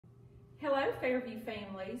Hello, Fairview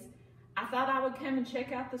families. I thought I would come and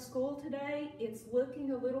check out the school today. It's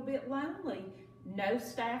looking a little bit lonely. No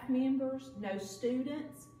staff members, no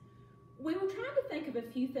students. We were trying to think of a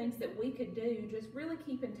few things that we could do to just really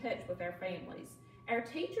keep in touch with our families. Our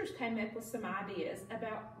teachers came up with some ideas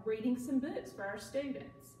about reading some books for our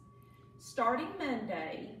students. Starting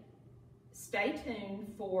Monday, stay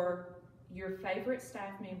tuned for your favorite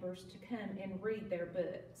staff members to come and read their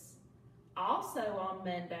books. Also on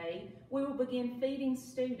Monday, we will begin feeding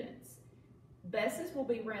students. Buses will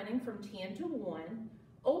be running from 10 to 1,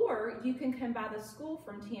 or you can come by the school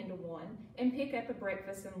from 10 to 1 and pick up a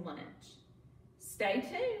breakfast and lunch. Stay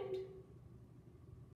tuned.